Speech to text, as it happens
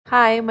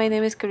Hi, my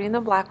name is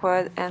Karina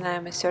Blackwood and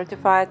I'm a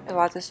certified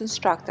Pilates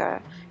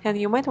instructor, and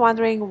you might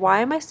wondering why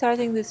am I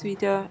starting this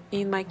video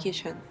in my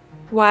kitchen.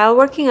 While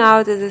working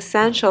out is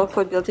essential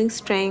for building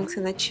strength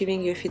and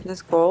achieving your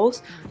fitness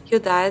goals, your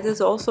diet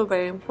is also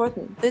very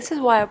important. This is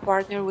why I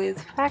partner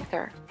with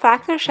Factor.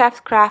 Factor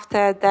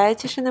chef-crafted,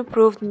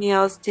 dietitian-approved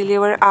meals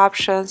deliver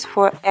options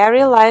for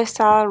every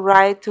lifestyle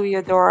right to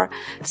your door,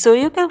 so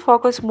you can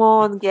focus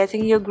more on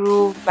getting your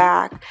groove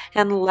back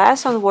and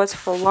less on what's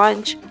for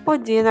lunch or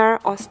dinner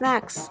or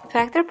snacks.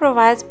 Factor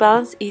provides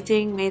balanced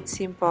eating made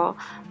simple.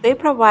 They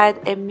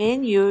provide a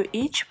menu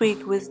each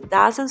week with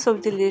dozens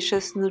of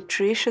delicious,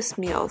 nutritious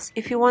meals.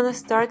 If you want to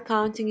start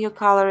counting your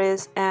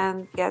calories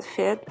and get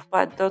fit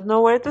but don't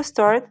know where to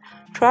start,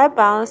 try a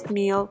balanced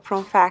meal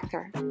from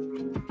Factor.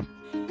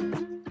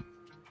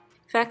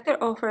 Factor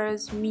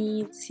offers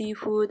meat,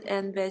 seafood,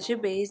 and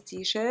veggie-based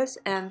dishes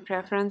and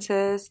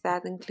preferences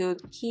that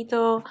include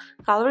keto,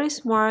 calorie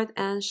smart,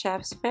 and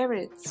chef's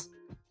favorites.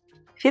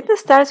 Fitness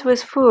starts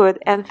with food,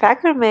 and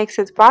Factor makes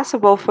it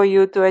possible for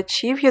you to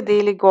achieve your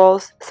daily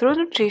goals through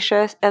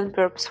nutritious and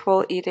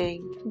purposeful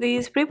eating.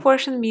 These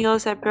pre-portioned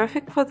meals are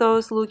perfect for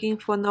those looking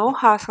for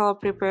no-hassle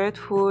prepared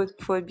food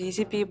for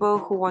busy people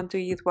who want to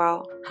eat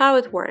well. How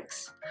it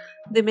works.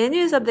 The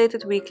menu is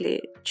updated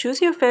weekly.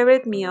 Choose your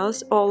favorite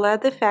meals or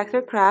let the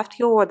Factor craft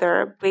your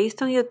order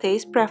based on your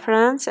taste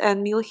preference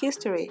and meal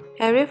history.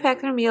 Every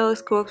Factor meal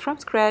is cooked from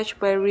scratch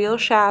by real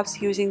chefs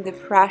using the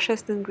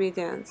freshest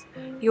ingredients.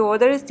 Your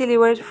order is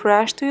delivered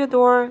fresh to your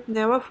door,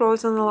 never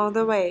frozen along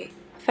the way.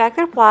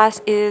 Factor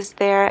Plus is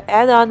their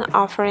add-on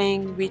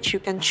offering, which you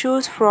can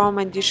choose from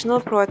additional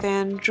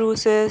protein,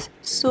 juices,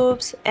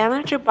 soups,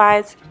 energy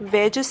bites,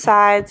 veggie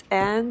sides,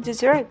 and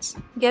desserts.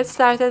 Get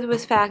started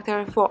with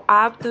Factor for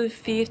up to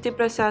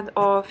 50%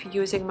 off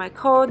using my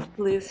code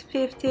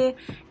LEVEL50,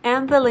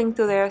 and the link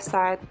to their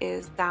site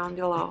is down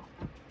below.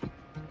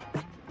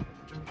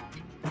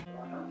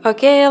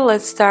 Okay,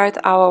 let's start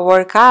our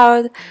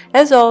workout.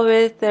 As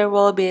always, there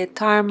will be a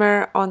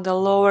timer on the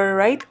lower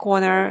right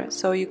corner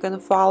so you can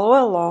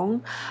follow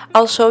along.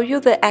 I'll show you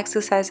the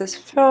exercises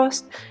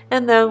first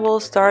and then we'll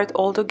start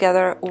all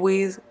together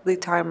with the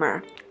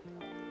timer.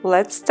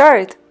 Let's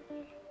start!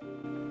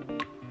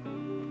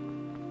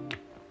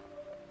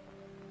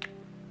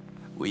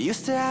 We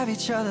used to have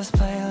each other's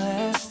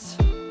playlists.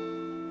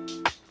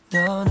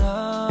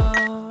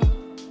 No,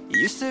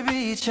 used to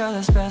be each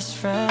other's best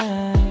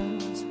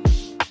friends.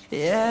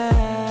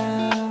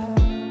 Yeah,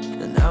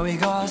 and now we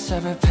go our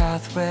separate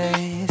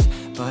pathways,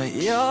 but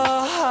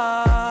your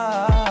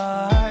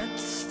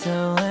heart's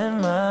still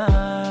in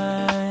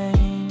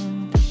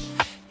mine.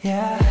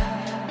 Yeah,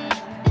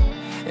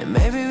 and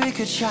maybe we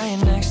could try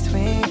it next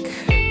week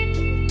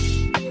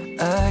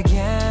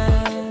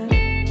again,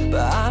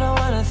 but I don't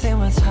wanna think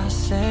we're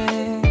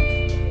toxic,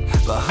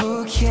 but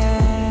who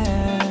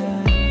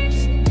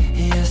cares?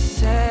 You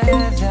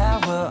said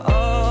that we're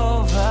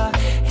over,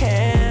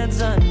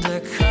 hands under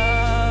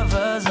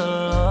covers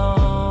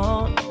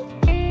alone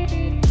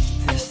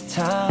this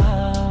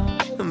time,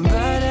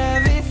 but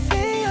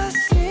everything I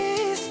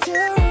see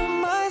still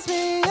reminds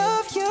me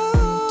of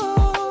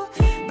you.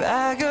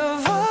 Back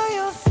of all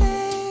your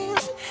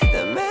things,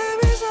 the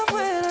memories of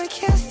when I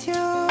kissed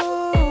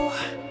you.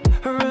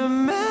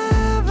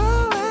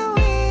 Remember when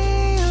we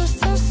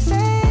used to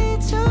say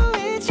to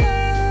each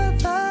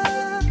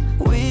other,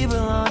 we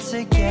belong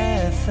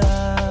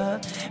together,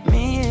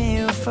 me and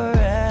you forever.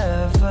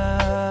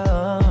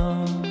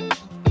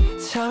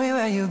 Tell me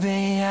where you've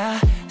been, yeah,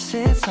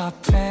 since our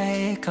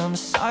break. I'm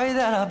sorry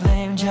that I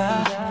blamed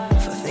ya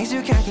for things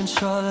you can't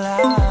control.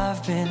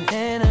 I've been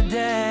in a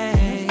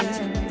daze.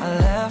 I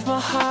left my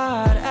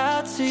heart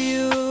out to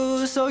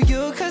you so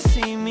you could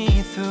see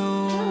me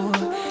through.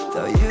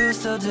 Though you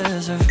still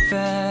deserve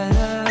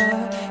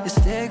better, you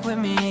stick with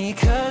me,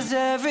 cause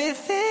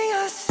everything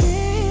I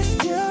see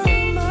still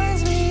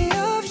reminds me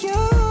of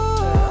you.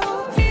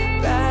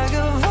 Back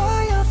of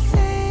all your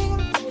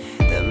things,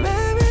 the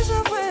memories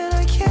of when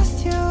I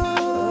kissed you.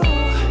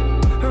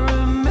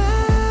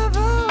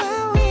 Remember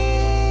when we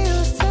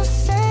used to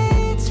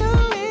say to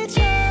each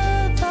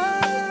other,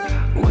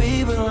 we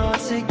belong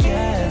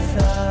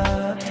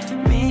together,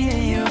 me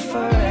and you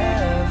forever.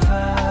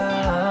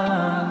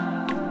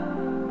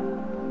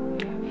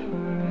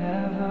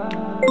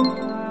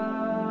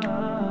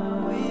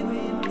 We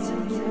belong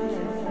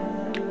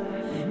together,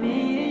 me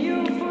and you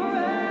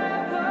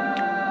forever.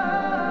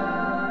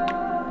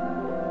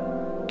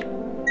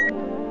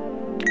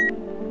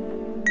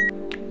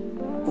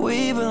 We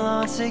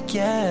belong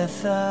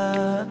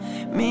together,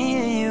 me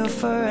and you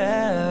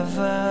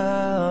forever.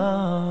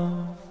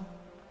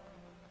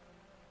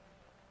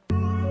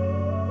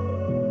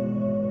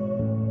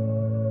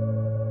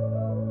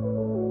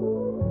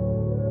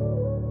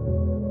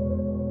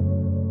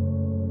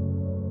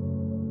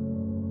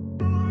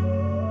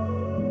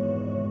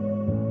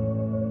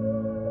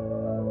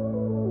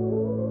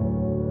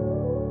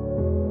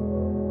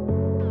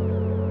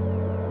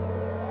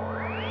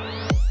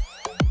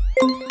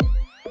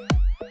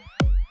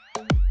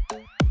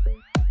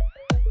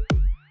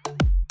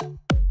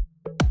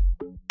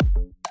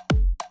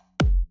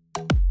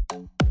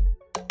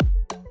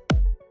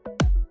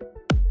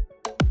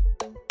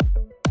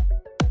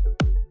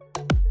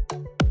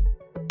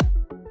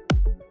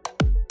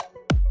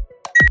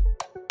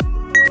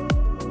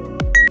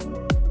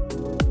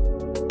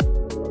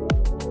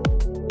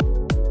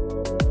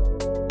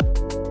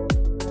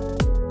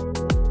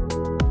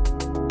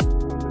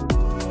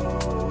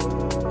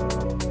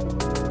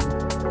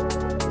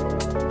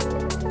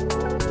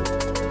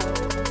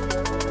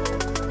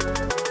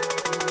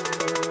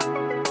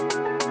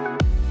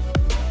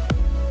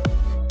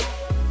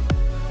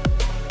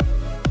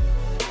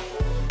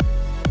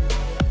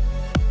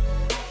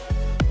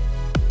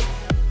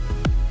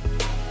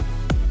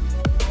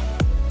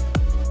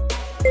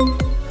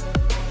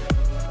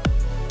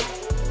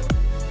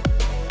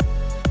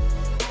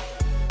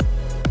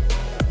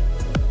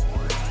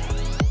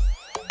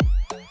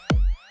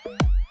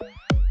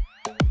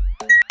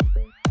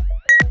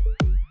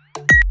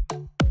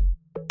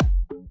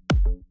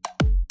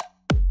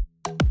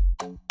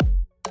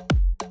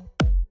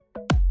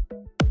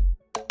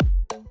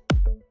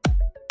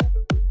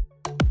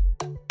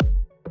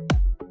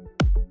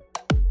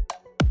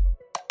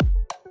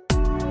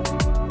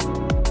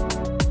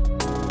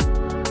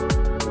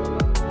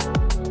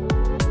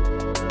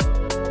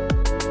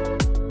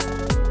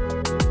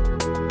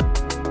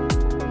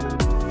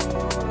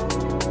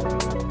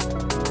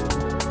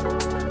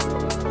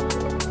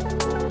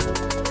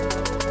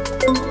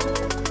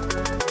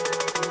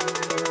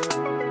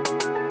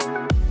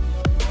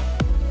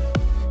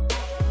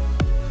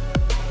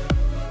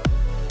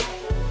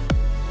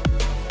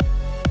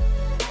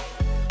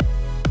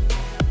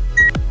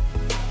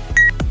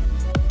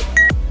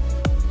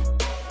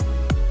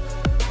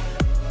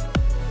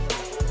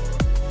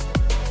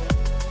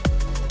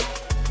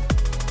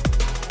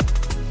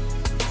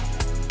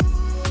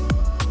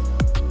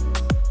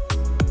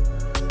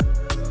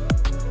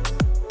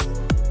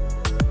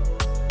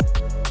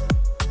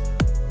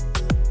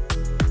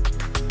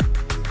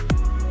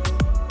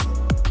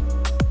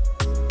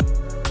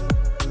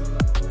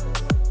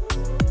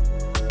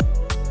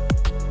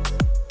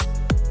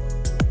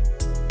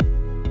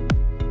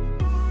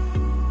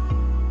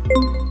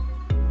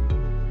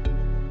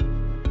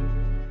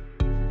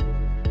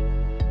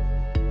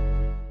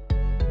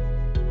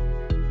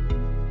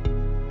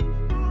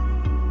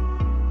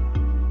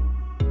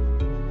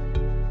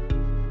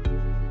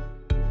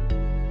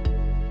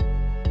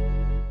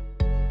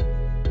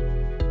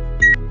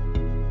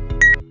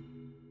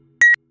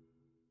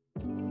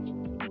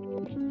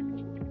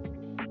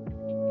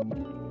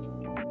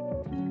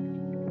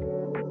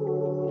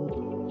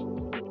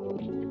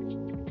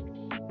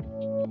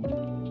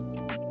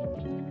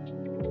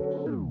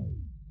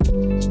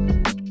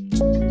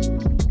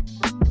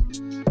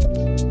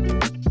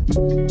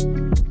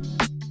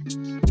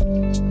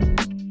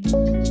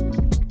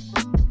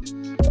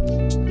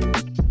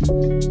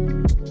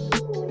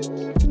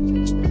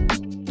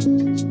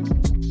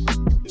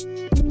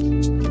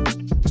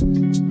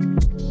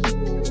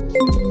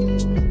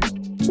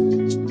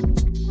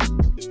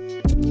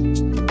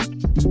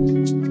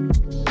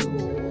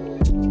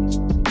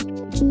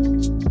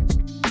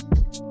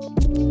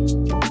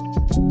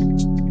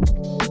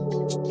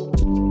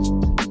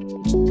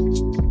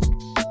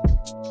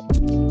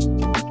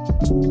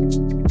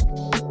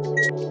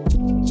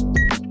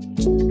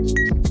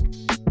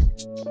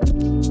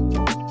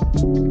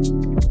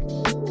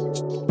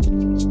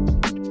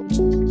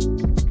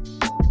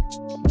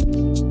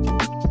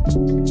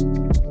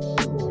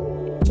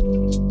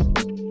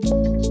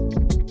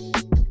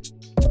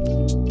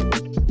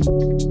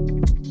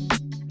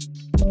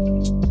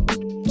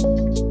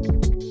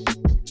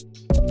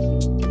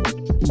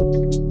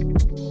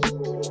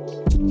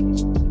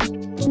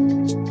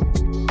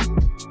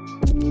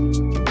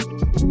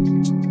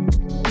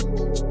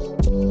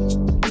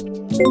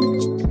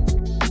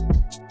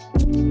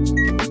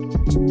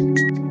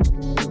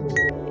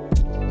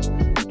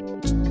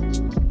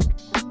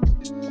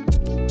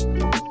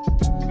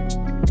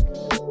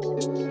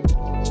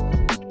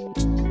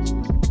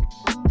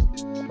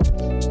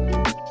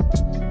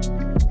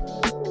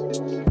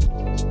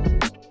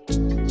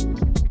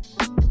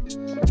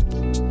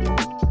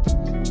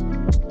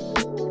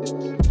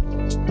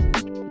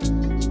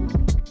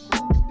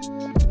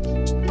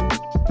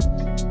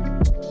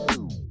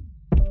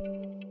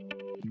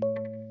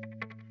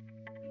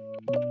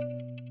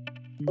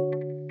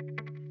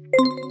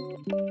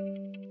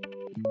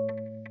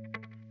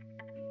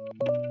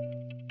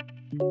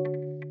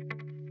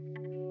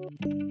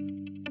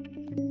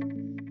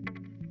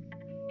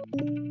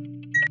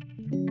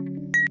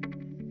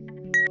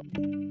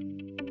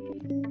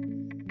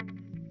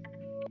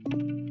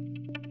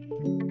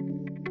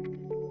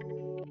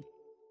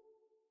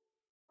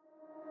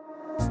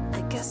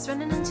 I guess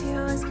running into you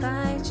was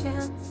by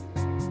chance,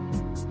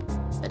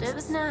 but it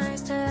was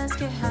nice to ask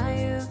you how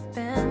you've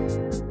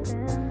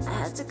been. I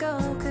had to go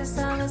cause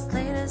I was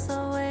late as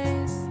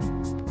always.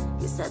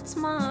 You said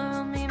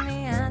tomorrow meet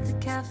me at the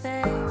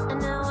cafe,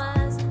 and it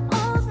was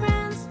old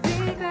friends,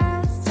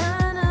 regrets,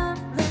 turn up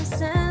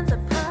loose ends,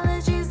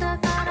 apologies I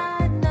thought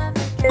I'd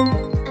never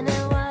get, and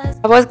it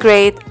was... That was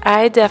great.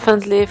 I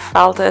definitely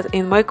felt it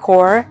in my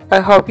core. I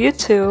hope you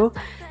too.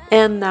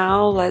 And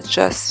now let's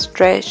just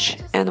stretch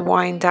and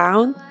wind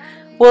down.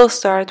 We'll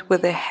start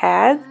with the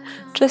head.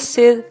 Just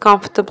sit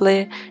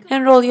comfortably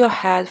and roll your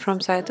head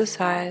from side to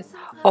side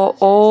or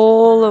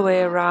all the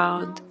way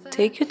around.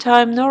 Take your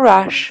time, no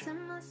rush.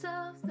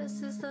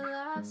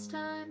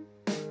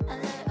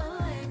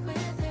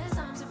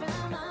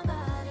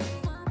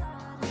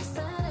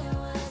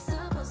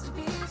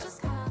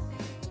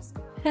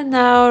 And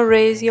now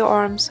raise your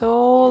arms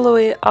all the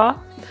way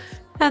up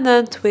and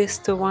then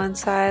twist to one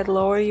side,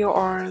 lower your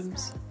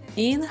arms.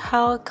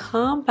 Inhale,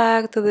 come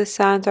back to the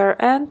center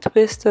and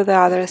twist to the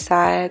other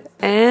side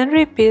and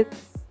repeat.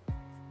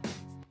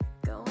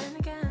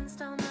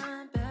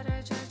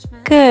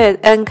 Good,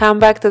 and come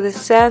back to the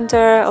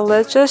center.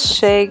 Let's just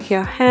shake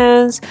your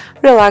hands,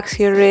 relax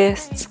your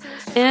wrists,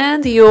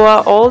 and you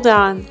are all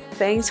done.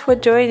 Thanks for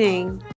joining.